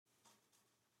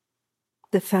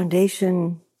the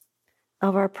foundation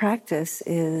of our practice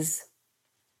is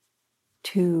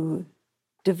to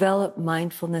develop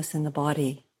mindfulness in the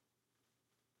body,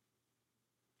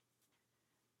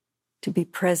 to be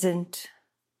present,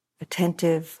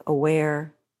 attentive,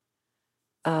 aware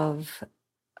of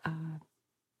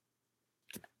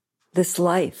this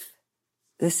life,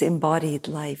 this embodied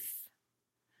life,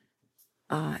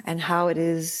 and how it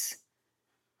is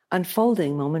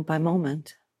unfolding moment by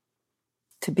moment,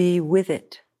 to be with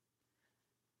it.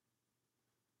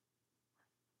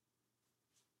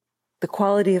 The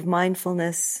quality of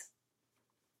mindfulness,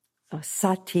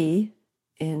 sati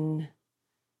in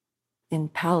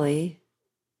Pali,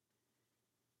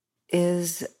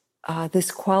 is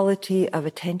this quality of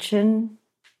attention,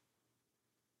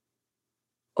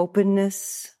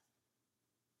 openness,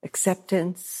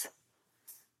 acceptance,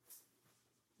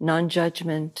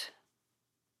 non-judgment,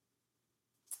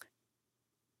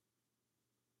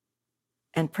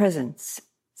 and presence.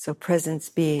 So presence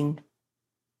being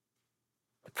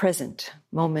the present,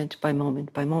 moment by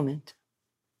moment by moment.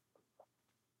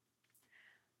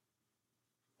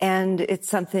 And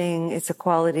it's a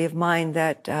quality of mind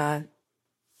that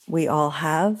we all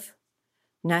have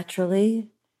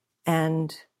naturally,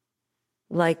 and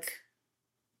like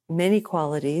many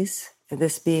qualities,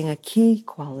 this being a key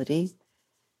quality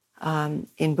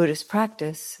in Buddhist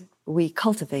practice, we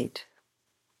cultivate.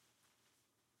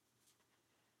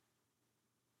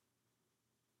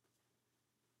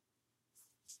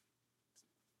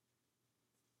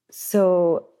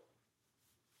 So,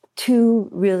 two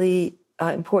really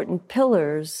important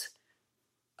pillars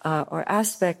or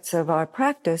aspects of our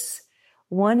practice.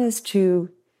 One is to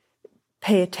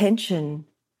pay attention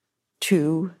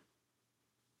to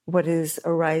what is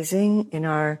arising in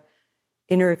our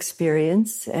inner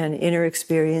experience, and inner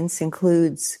experience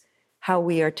includes how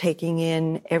we are taking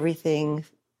in everything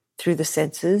through the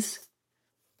senses,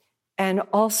 and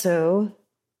also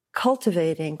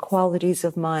cultivating qualities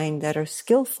of mind that are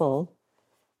skillful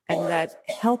and that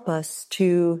help us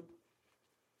to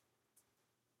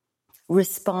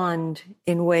respond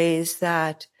in ways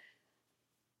that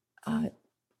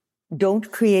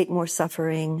don't create more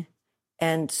suffering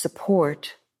and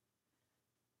support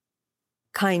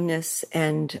kindness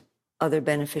and other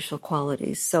beneficial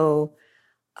qualities.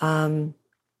 And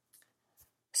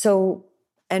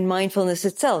mindfulness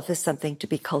itself is something to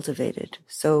be cultivated.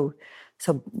 So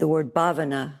the word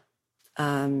bhavana,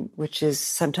 which is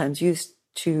sometimes used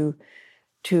to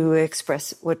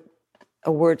express what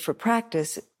a word for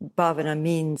practice, bhavana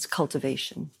means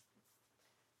cultivation.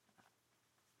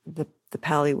 The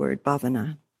Pali word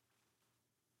bhavana.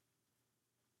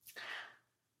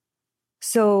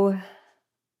 So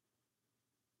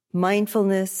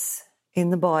mindfulness in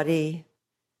the body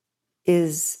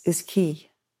is key.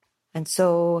 And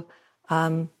so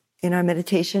in our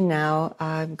meditation now,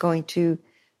 I'm going to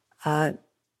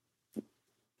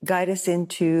guide us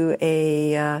into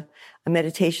a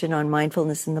meditation on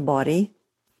mindfulness in the body.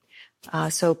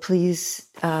 So please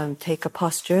take a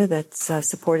posture that's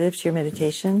supportive to your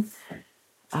meditation.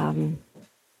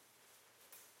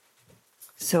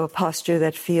 So a posture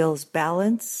that feels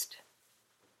balanced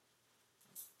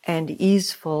and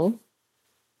easeful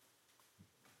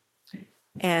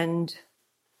and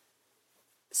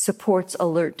supports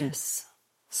alertness,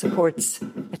 supports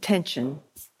attention.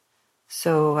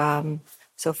 So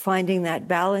finding that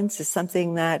balance is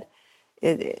something that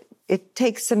it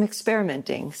takes some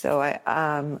experimenting. So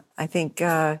I think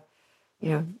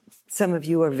some of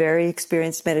you are very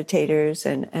experienced meditators,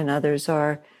 and others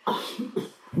are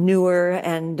newer,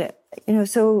 and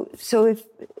so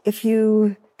if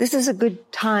you, this is a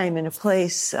good time and a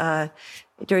place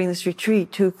during this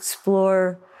retreat to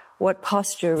explore what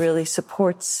posture really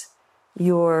supports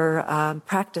your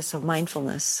practice of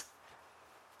mindfulness.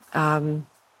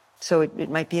 So it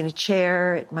might be in a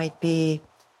chair, it might be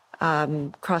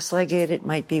cross-legged, it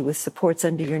might be with supports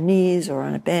under your knees or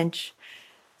on a bench.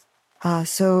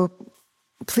 So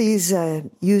please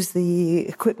use the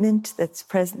equipment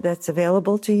that's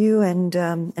available to you,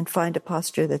 and find a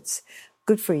posture that's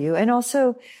good for you. And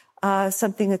also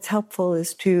something that's helpful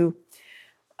is to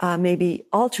maybe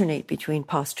alternate between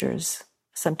postures.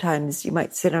 Sometimes you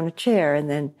might sit on a chair, and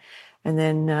then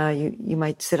you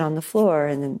might sit on the floor,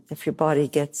 and then if your body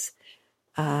gets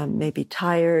maybe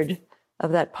tired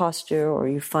of that posture, or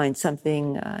you find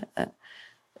something,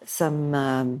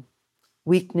 some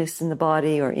weakness in the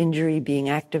body or injury being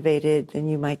activated, then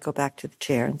you might go back to the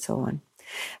chair, and so on.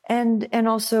 And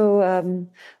also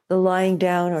the lying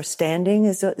down or standing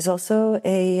is also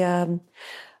a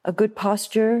good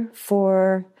posture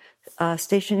for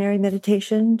stationary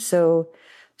meditation. So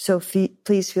So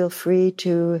please feel free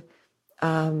to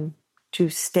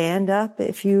stand up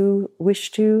if you wish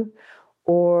to,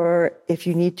 or if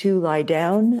you need to, lie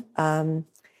down. And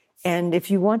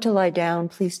if you want to lie down,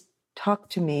 please talk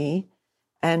to me,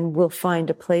 and we'll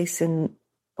find a place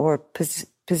or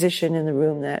position in the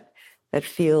room that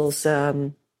feels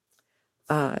kind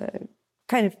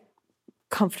of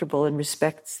comfortable and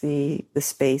respects the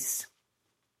space.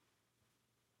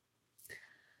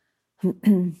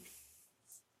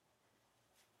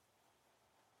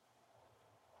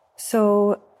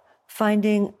 So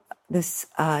finding this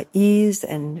ease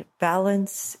and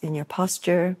balance in your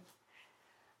posture,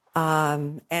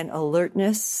 and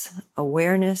alertness,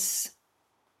 awareness.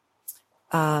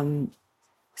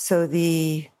 So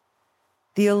the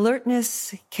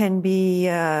alertness can be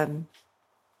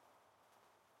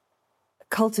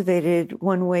cultivated.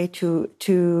 One way to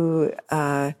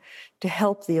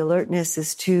help the alertness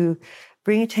is to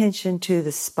bring attention to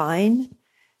the spine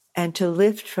and to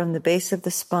lift from the base of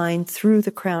the spine through the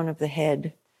crown of the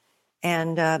head.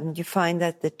 And you find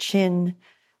that the chin,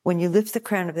 when you lift the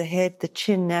crown of the head, the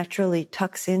chin naturally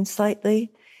tucks in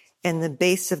slightly, and the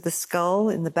base of the skull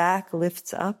in the back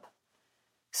lifts up.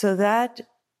 So that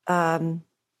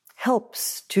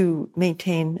helps to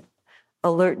maintain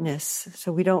alertness.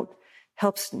 So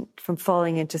helps from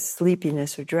falling into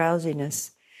sleepiness or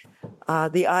drowsiness.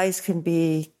 The eyes can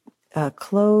be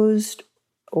closed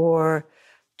or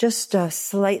just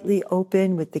slightly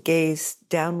open with the gaze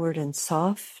downward and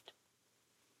soft.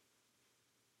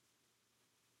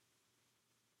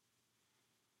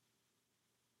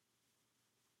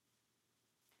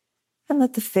 And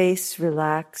let the face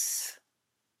relax.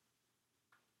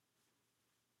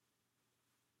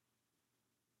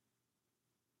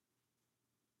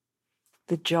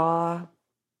 The jaw,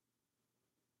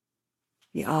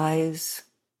 the eyes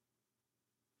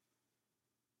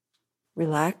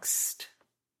relaxed.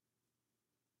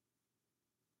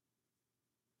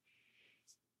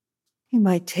 You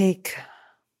might take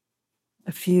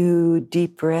a few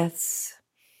deep breaths.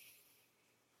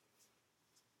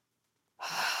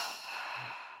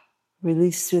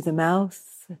 Release through the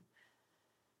mouth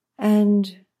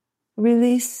and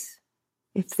release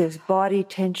if there's body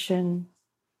tension.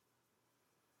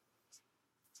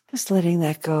 Just letting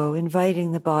that go,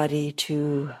 inviting the body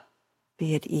to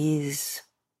be at ease.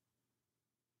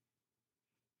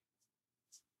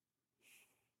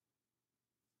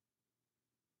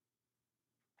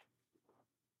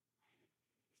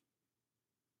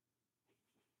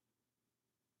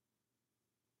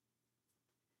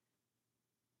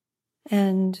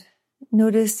 And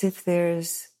notice if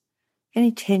there's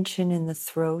any tension in the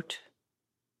throat,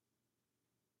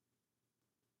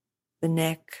 the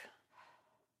neck.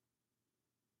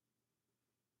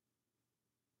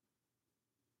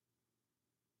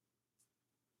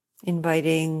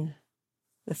 Inviting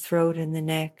the throat and the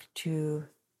neck to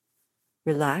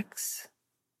relax.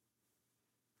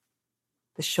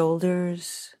 The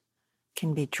shoulders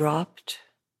can be dropped.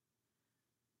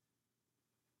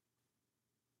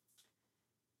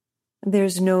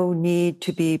 There's no need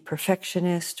to be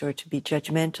perfectionist or to be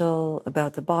judgmental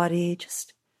about the body.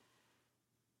 Just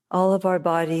all of our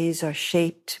bodies are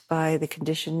shaped by the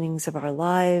conditionings of our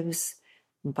lives,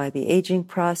 by the aging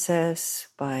process,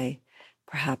 by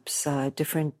perhaps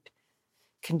different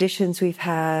conditions we've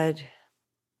had,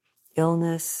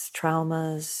 illness,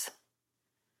 traumas.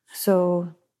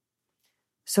 So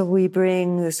we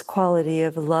bring this quality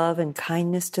of love and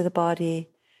kindness to the body,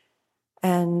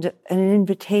 and an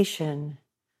invitation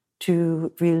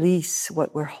to release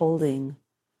what we're holding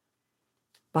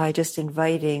by just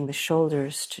inviting the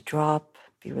shoulders to drop,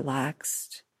 be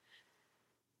relaxed,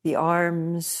 the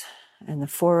arms and the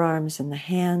forearms and the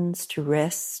hands to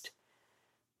rest,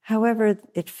 however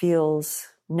it feels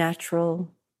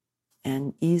natural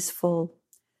and easeful,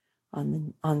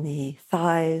 on the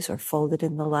thighs or folded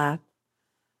in the lap,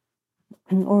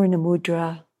 or in a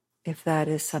mudra, if that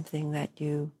is something that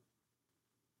you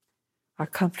are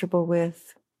comfortable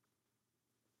with.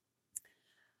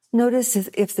 Notice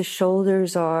if the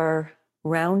shoulders are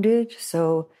rounded.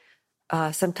 So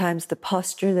sometimes the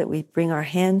posture that we bring our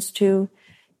hands to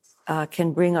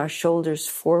can bring our shoulders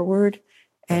forward.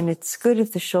 And it's good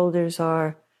if the shoulders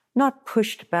are not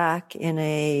pushed back in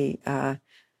any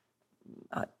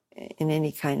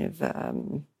kind of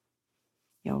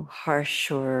harsh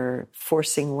or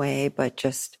forcing way, but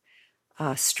just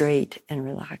straight and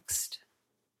relaxed.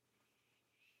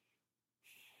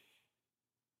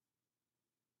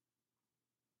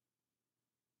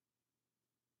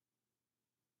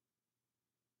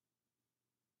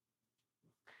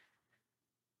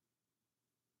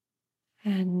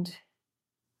 And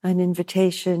an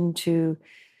invitation to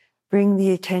bring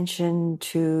the attention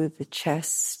to the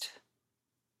chest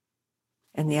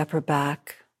and the upper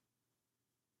back,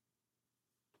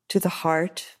 to the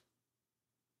heart,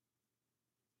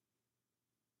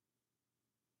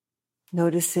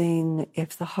 noticing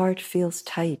if the heart feels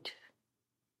tight,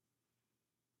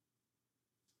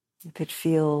 if it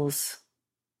feels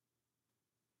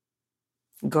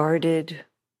guarded,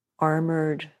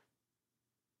 armored,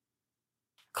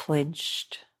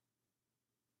 clenched,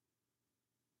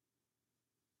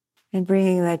 and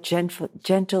bringing that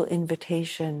gentle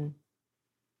invitation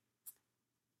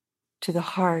to the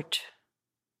heart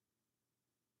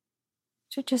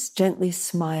to just gently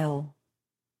smile.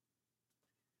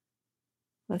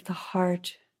 Let the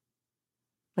heart,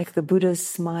 like the Buddha's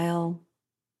smile,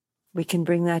 we can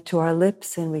bring that to our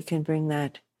lips and we can bring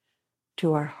that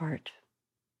to our heart.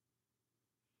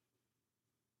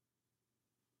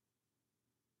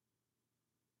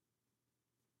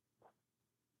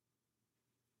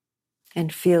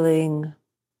 And feeling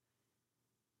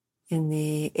in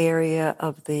the area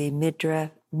of the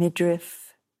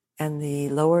midriff and the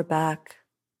lower back,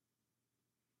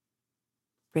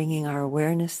 bringing our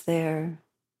awareness there.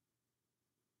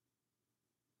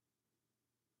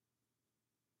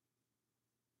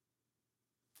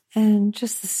 And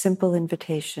just a simple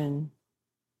invitation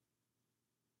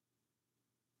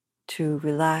to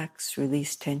relax,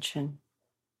 release tension.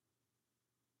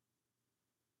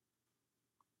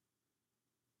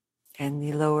 And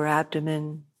the lower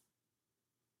abdomen,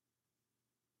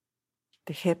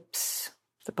 the hips,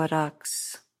 the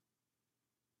buttocks,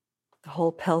 the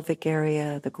whole pelvic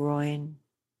area, the groin.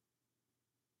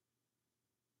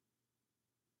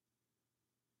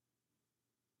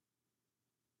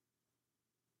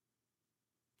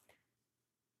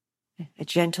 A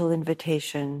gentle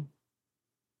invitation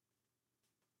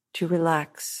to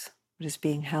relax what is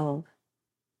being held.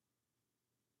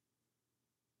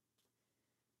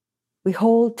 We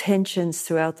hold tensions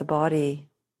throughout the body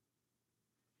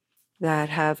that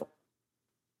have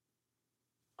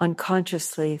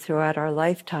unconsciously throughout our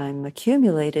lifetime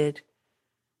accumulated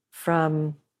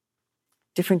from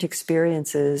different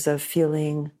experiences of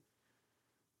feeling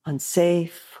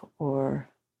unsafe or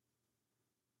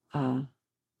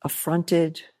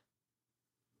affronted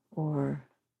or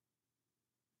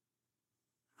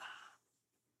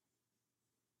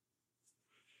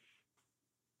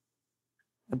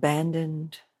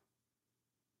abandoned.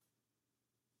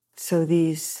 So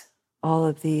all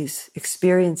of these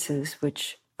experiences,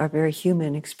 which are very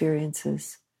human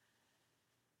experiences,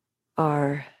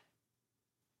 are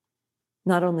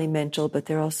not only mental, but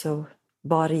they're also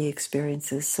body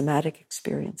experiences, somatic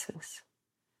experiences.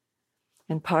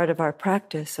 And part of our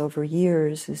practice over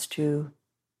years is to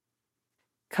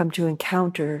come to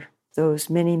encounter those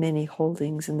many, many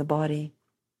holdings in the body.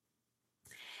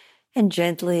 And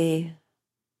gently,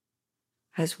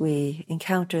 as we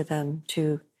encounter them,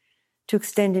 to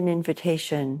extend an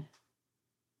invitation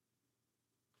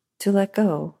to let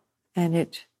go. And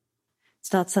it's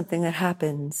not something that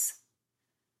happens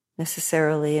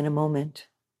necessarily in a moment.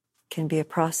 It can be a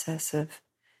process of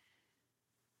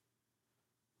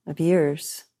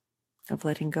years of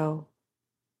letting go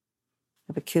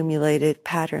of accumulated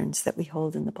patterns that we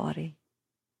hold in the body.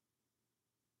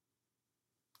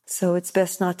 So it's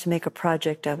best not to make a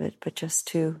project of it, but just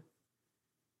to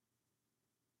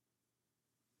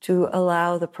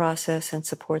allow the process and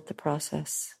support the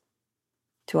process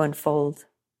to unfold.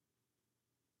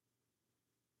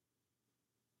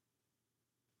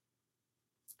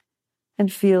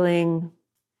 And feeling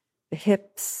the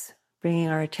hips, bringing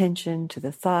our attention to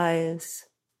the thighs,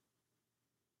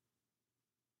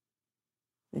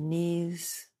 the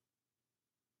knees,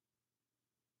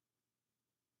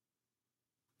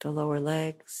 the lower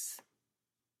legs,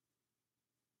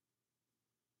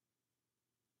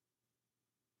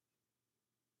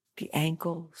 the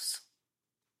ankles,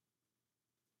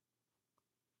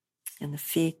 and the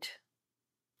feet,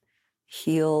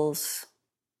 heels,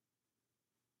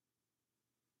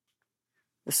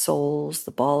 the soles,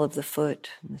 the ball of the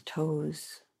foot, and the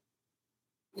toes.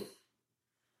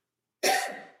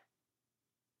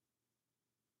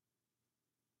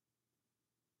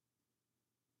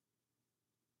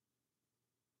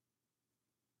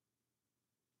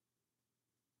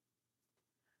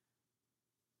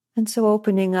 And so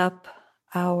opening up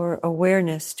our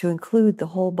awareness to include the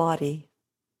whole body,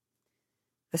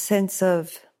 a sense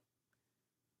of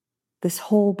this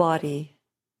whole body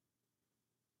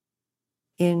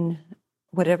in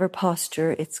whatever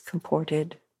posture it's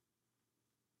comported.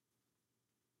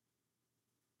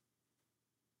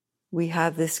 We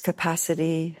have this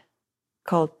capacity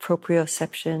called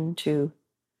proprioception, to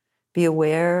be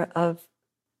aware of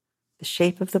the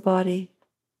shape of the body.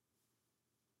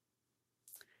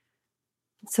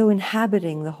 So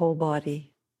inhabiting the whole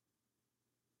body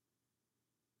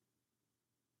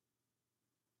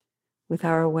with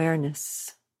our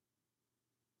awareness.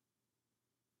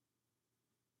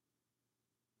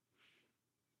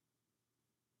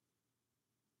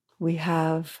 We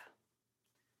have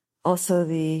also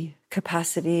the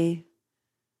capacity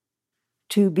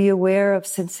to be aware of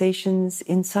sensations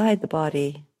inside the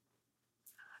body.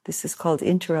 This is called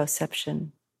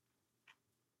interoception.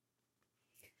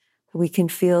 We can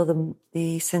feel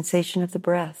the sensation of the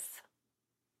breath.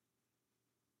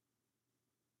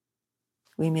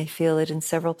 We may feel it in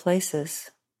several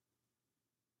places.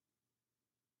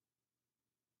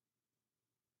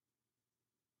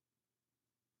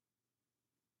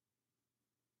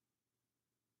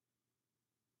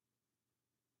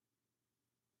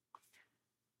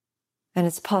 And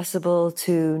it's possible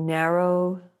to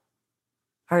narrow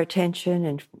our attention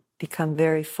and become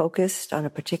very focused on a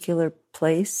particular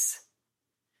place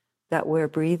that we're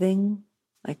breathing,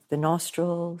 like the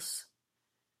nostrils,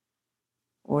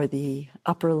 or the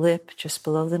upper lip just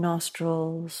below the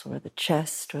nostrils, or the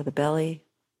chest or the belly.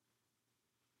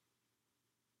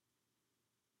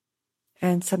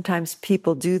 And sometimes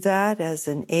people do that as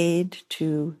an aid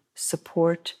to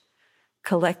support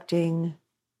collecting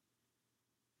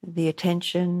the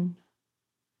attention,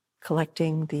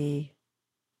 collecting the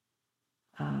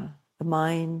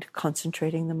mind,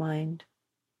 concentrating the mind.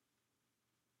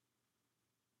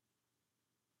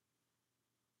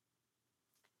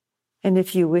 And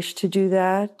if you wish to do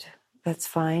that, that's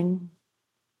fine.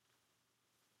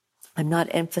 I'm not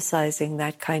emphasizing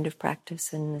that kind of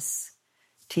practice in this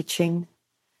teaching,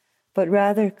 but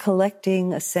rather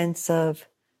collecting a sense of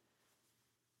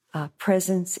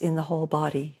presence in the whole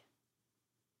body.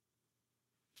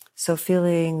 So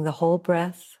feeling the whole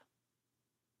breath,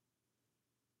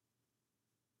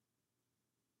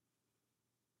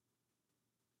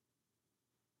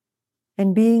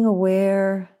 and being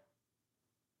aware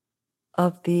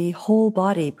of the whole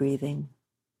body breathing.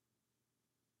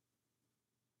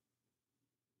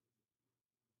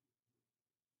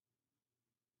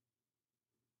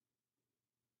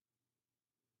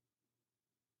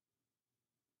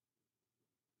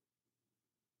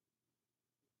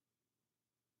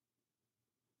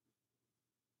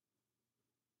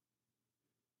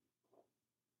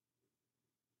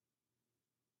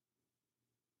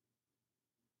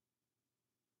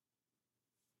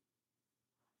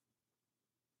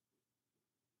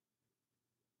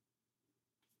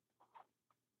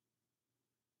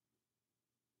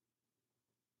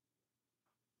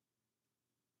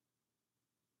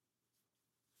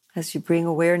 As you bring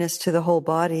awareness to the whole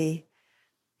body,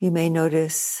 you may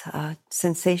notice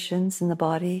sensations in the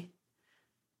body,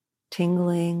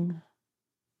 tingling,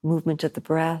 movement of the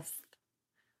breath.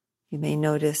 You may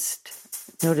notice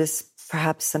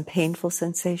perhaps some painful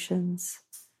sensations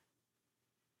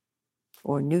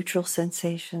or neutral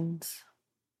sensations,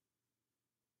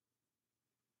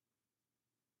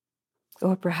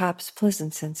 or perhaps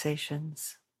pleasant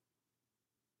sensations.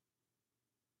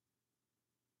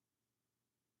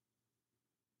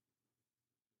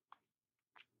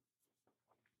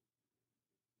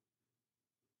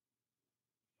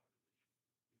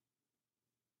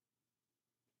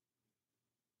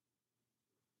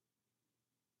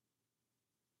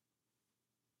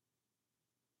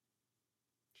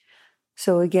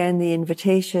 So again, the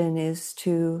invitation is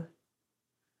to,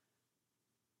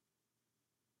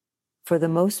 for the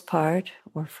most part,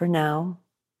 or for now,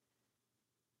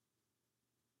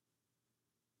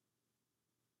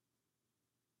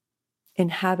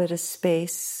 inhabit a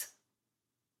space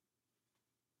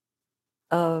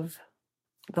of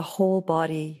the whole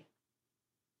body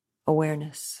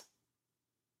awareness.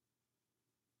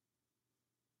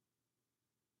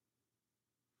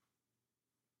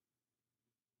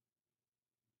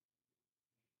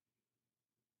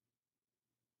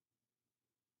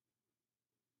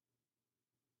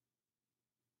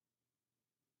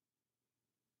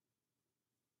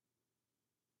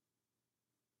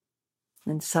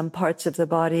 And some parts of the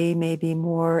body may be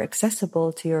more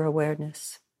accessible to your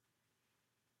awareness.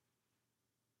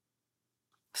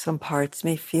 Some parts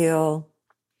may feel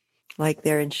like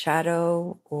they're in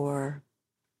shadow or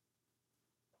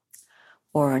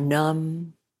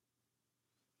numb.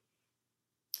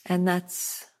 And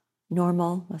that's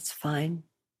normal, that's fine.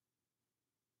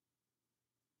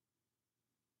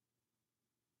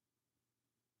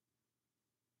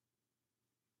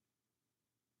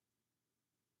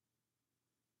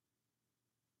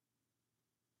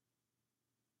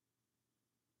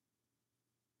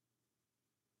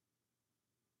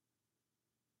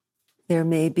 There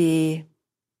may be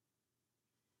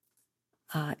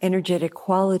energetic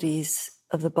qualities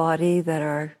of the body that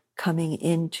are coming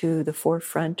into the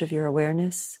forefront of your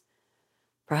awareness,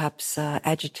 perhaps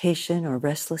agitation or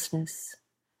restlessness,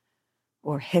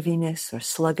 or heaviness or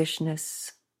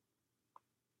sluggishness.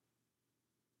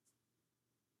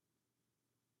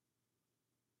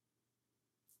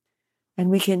 And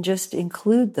we can just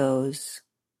include those,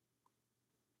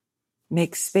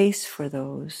 make space for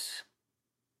those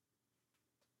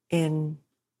in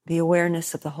the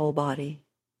awareness of the whole body.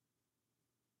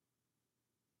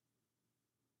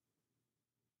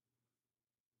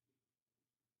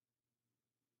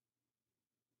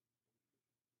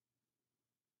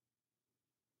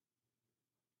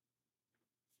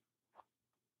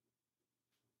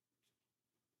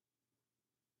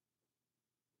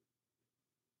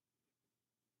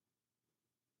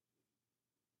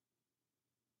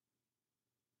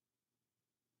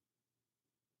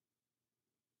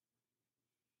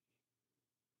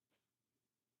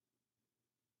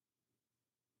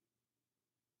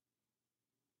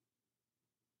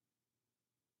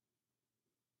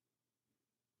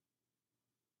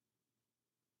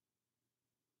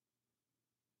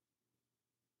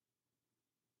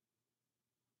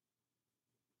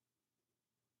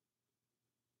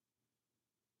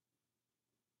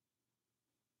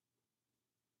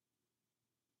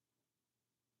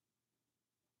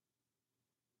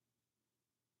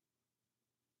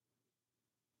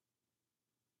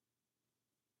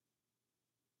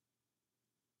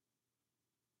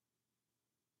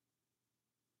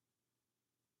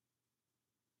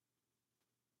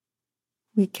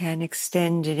 We can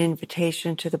extend an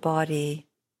invitation to the body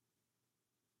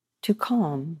to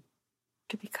calm,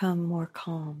 to become more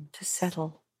calm, to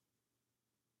settle.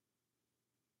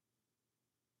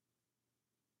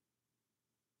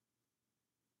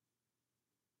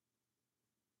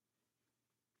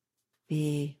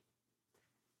 The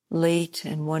late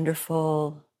and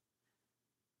wonderful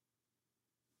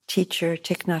teacher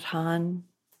Thich Nhat Hanh,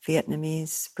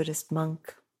 Vietnamese Buddhist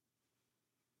monk,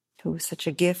 who was such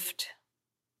a gift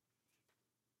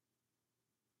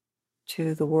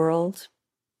to the world,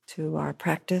 to our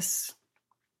practice,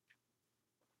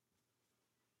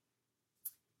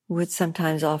 would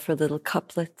sometimes offer little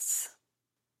couplets,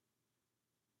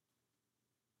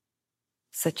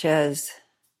 such as,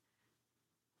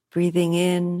 breathing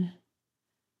in,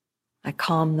 I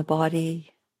calm the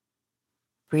body.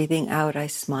 Breathing out, I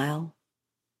smile.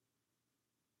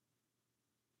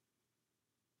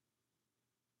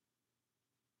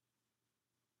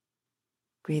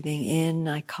 Breathing in,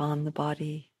 I calm the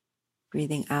body.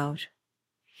 Breathing out,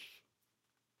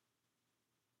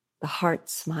 the heart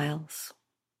smiles.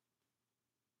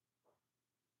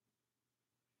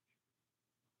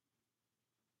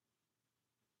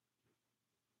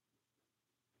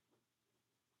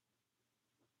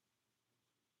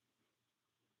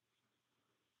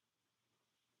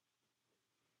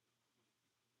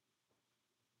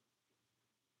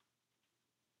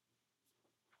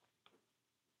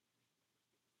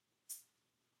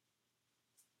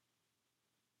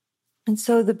 And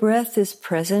so the breath is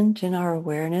present in our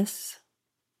awareness,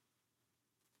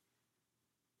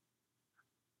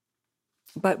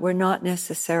 but we're not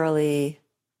necessarily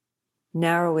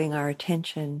narrowing our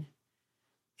attention.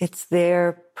 It's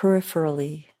there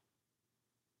peripherally,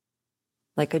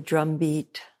 like a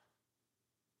drumbeat,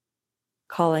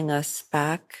 calling us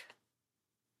back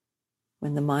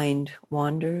when the mind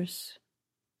wanders.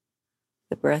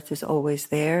 The breath is always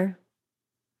there,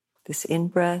 this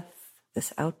in-breath,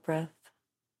 this out-breath.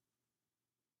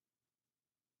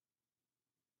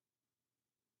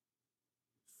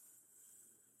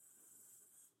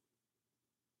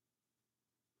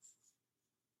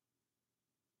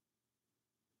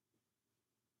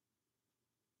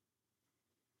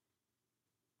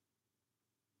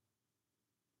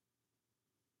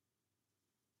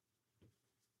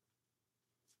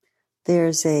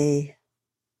 There's a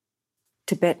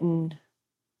Tibetan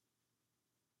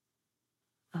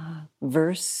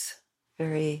verse,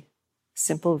 very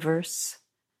simple verse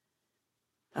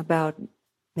about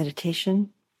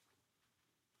meditation.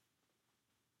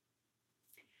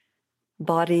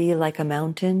 Body like a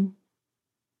mountain,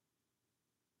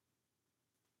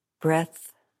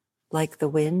 breath like the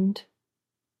wind,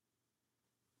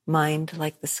 mind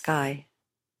like the sky.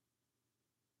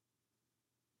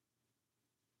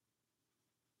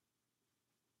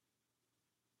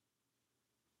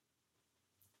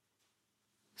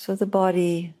 So the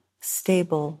body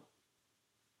stable.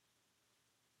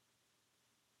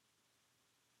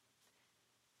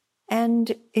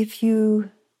 And if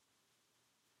you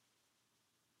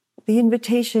the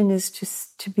invitation is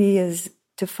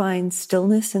to find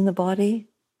stillness in the body.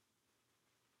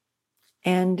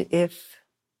 And if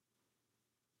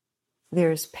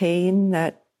there's pain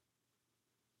that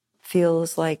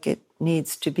feels like it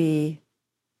needs to be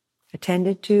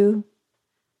attended to,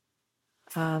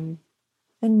 then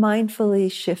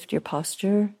mindfully shift your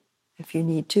posture if you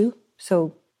need to.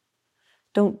 So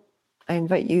I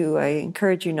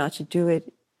encourage you not to do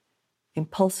it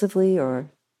impulsively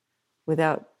or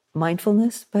without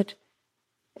mindfulness, but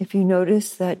if you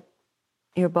notice that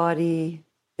your body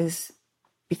is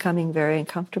becoming very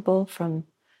uncomfortable from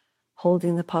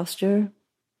holding the posture,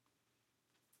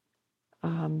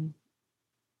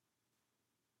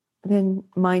 then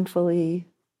mindfully,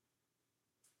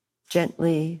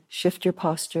 gently shift your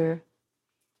posture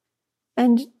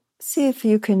and see if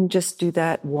you can just do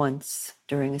that once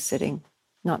during a sitting,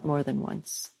 not more than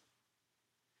once.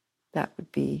 That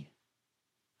would be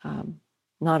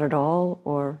not at all,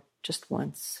 or just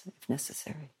once if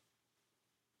necessary.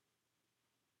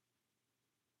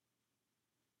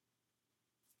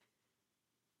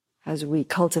 As we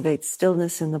cultivate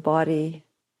stillness in the body,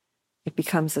 it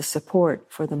becomes a support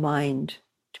for the mind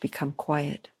to become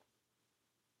quiet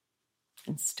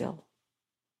and still.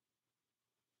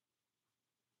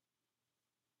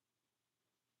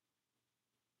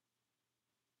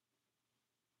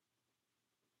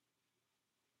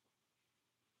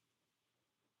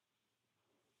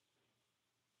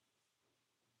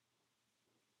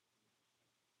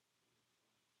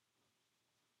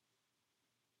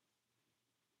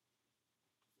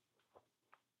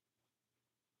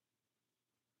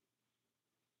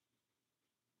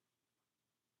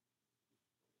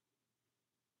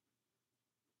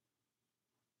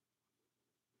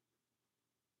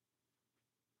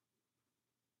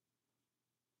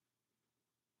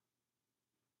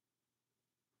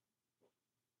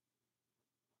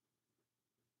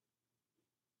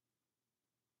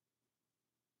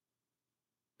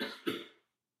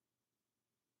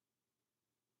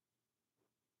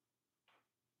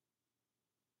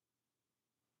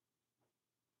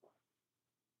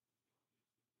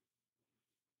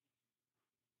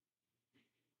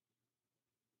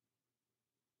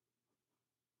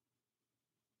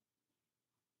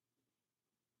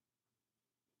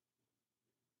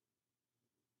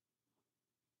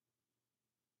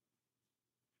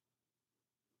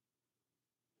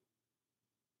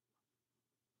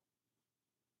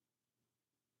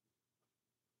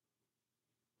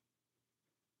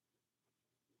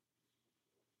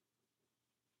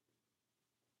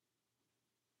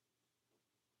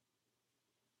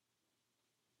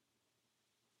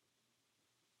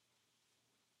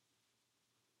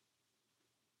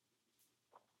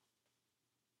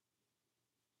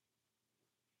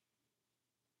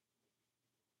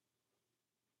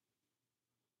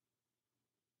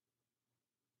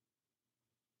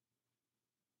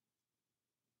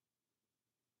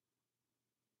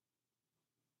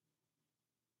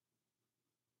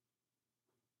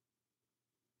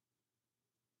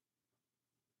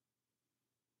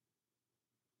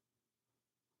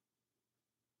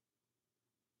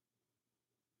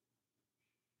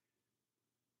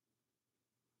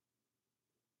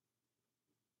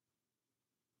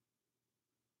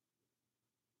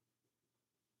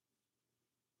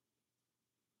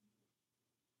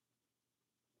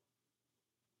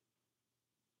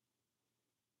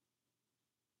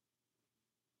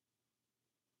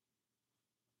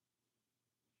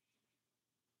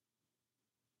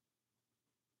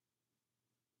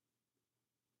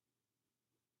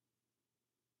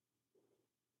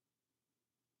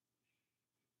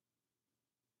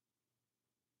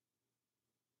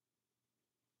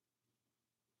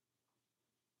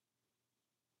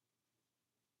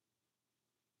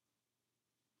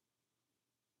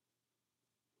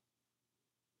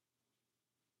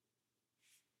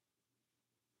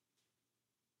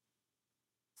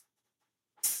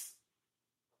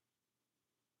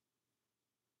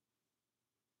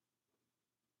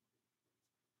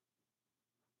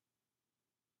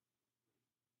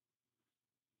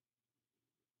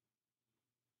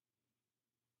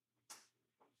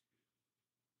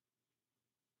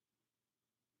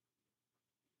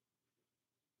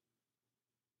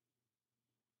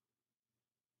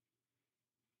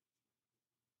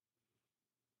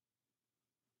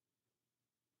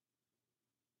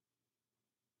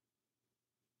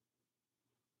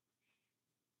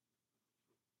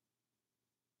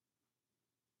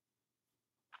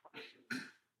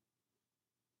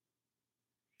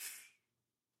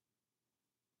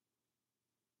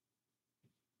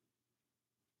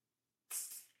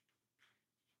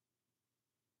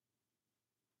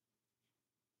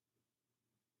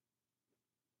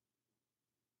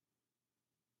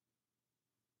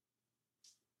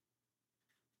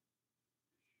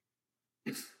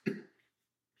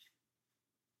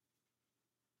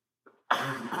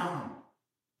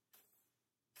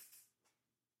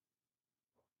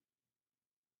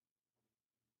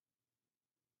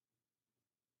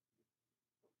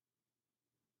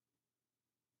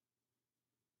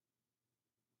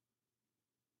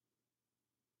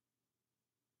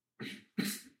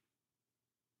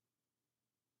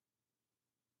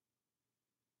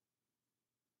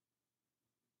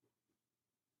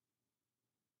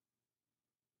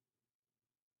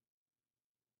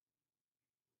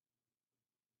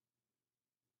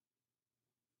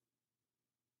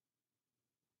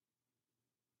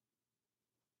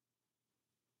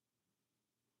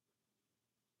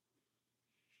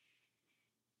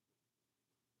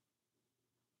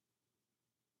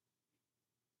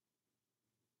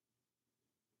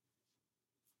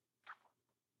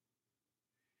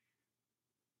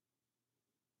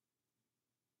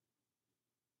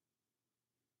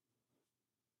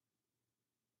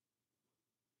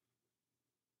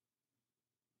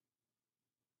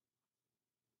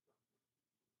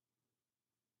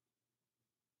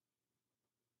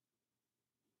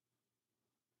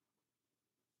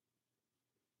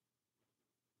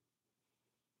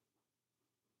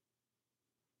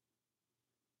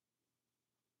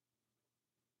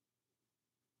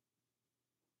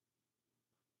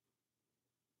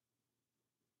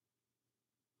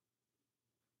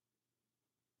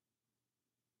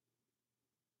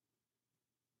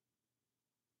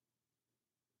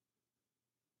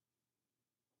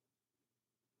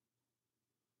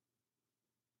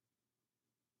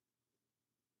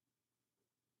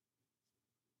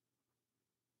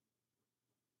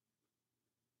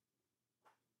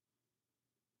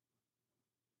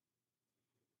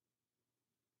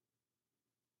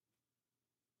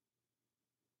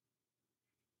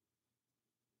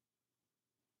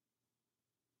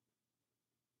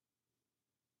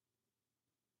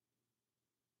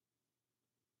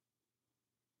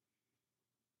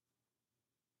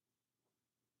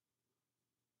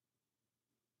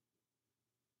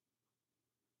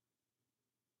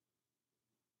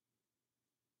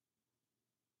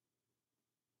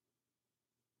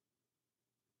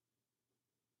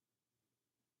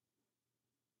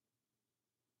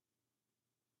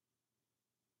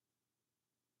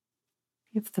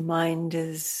 If the mind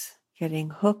is getting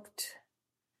hooked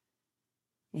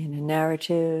in a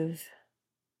narrative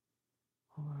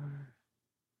or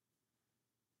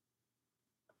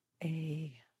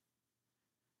a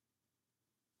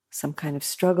some kind of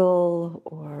struggle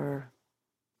or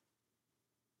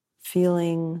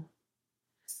feeling,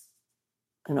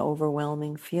 an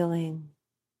overwhelming feeling,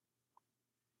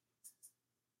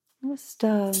 just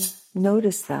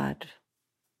notice that.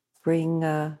 Bring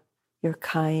your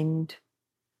kind,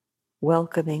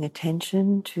 welcoming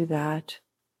attention to that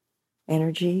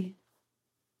energy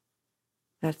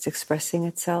that's expressing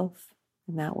itself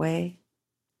in that way,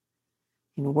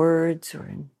 in words or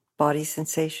in body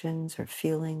sensations or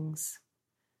feelings.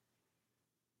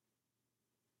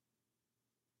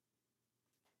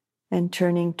 And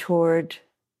turning toward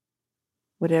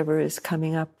whatever is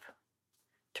coming up,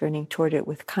 turning toward it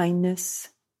with kindness,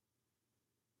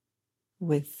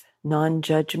 with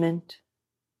non-judgment,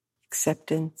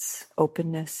 acceptance,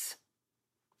 openness,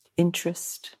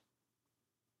 interest,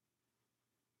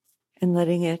 and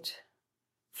letting it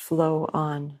flow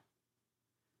on,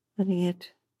 letting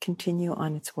it continue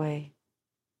on its way.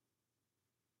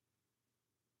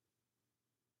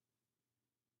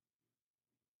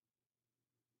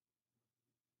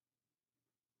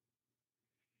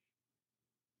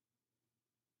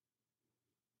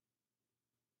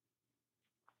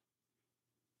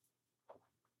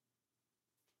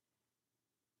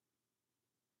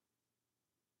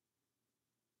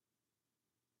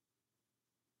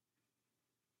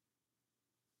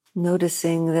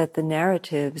 Noticing that the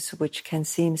narratives, which can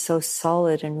seem so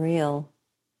solid and real,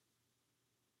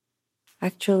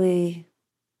 actually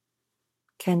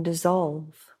can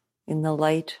dissolve in the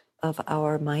light of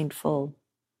our mindful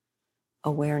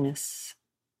awareness.